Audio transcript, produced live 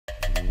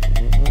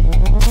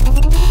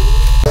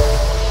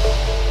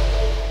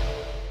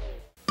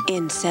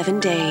In 7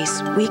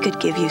 days, we could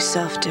give you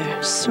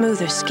softer,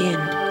 smoother skin.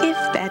 If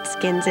that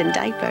skin's in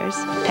diapers.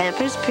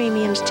 Pampers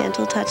Premium's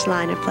Gentle Touch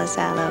Liner Plus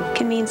Aloe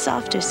can mean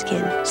softer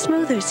skin,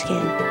 smoother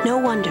skin. No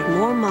wonder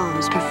more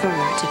moms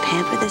prefer to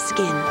pamper the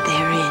skin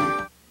they're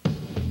in.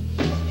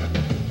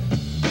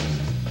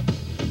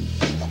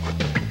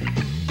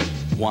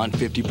 Want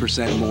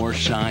 50% more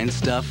shine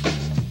stuff?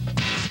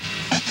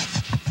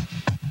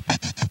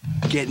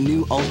 Get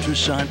new Ultra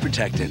Shine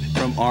Protectant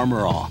from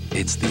Armor All.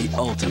 It's the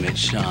ultimate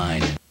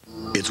shine.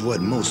 It's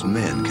what most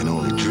men can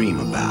only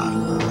dream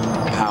about.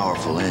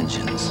 Powerful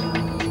engines,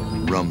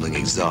 rumbling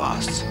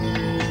exhausts,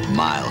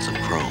 miles of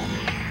chrome,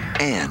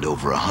 and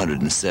over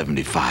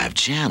 175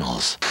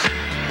 channels.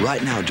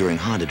 Right now during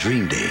Honda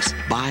Dream Days,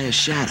 buy a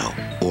Shadow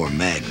or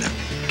Magnum.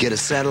 Get a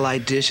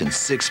satellite dish and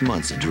 6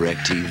 months of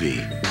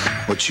DirecTV.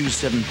 Or choose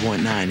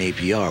 7.9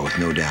 APR with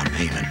no down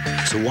payment.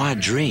 So why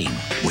dream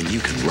when you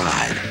can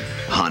ride?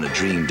 Honda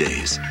Dream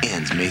Days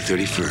ends May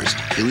 31st.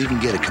 You'll even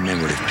get a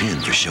commemorative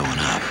pin for showing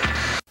up.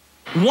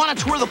 Want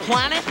to tour the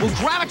planet? Well,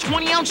 grab a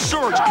 20-ounce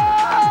Surge.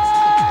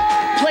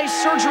 Play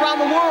Surge around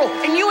the world,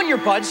 and you and your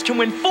buds can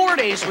win 4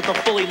 days with a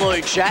fully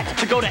loaded jet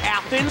to go to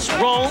Athens,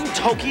 Rome,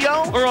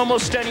 Tokyo, or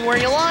almost anywhere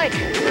you like.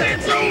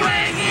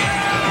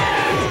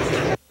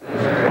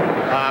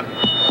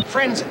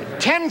 Friends,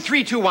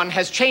 10-3-2-1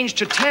 has changed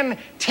to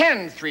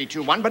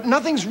 10-10-3-2-1, but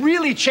nothing's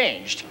really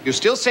changed. You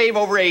still save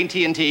over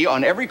AT&T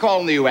on every call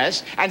in the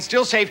U.S. and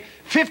still save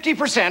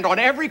 50% on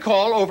every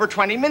call over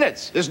 20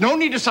 minutes. There's no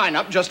need to sign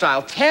up. Just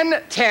dial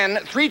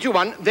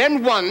 10-10-3-2-1,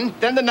 then 1,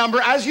 then the number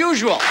as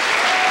usual.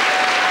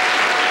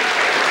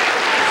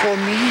 For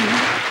me,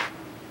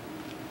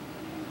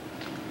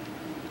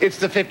 it's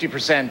the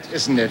 50%,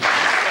 isn't it?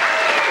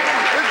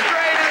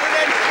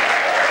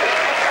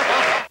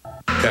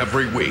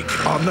 Every week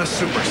on the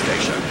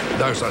Superstation,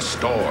 there's a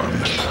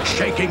storm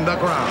shaking the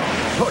ground,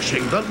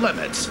 pushing the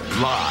limits.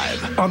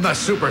 Live on the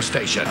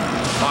Superstation,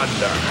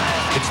 thunder.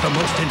 It's the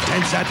most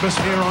intense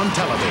atmosphere on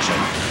television.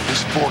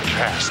 This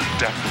forecast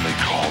definitely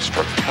calls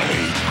for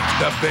pain.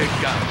 The big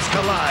guns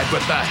collide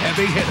with the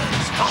heavy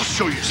hitters. I'll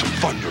show you some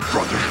thunder,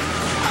 brother.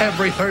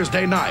 Every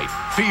Thursday night,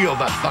 feel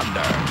the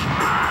thunder.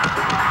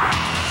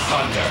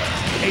 Thunder,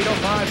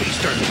 8:05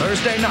 Eastern,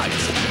 Thursday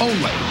nights,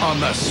 only on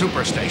the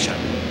Superstation.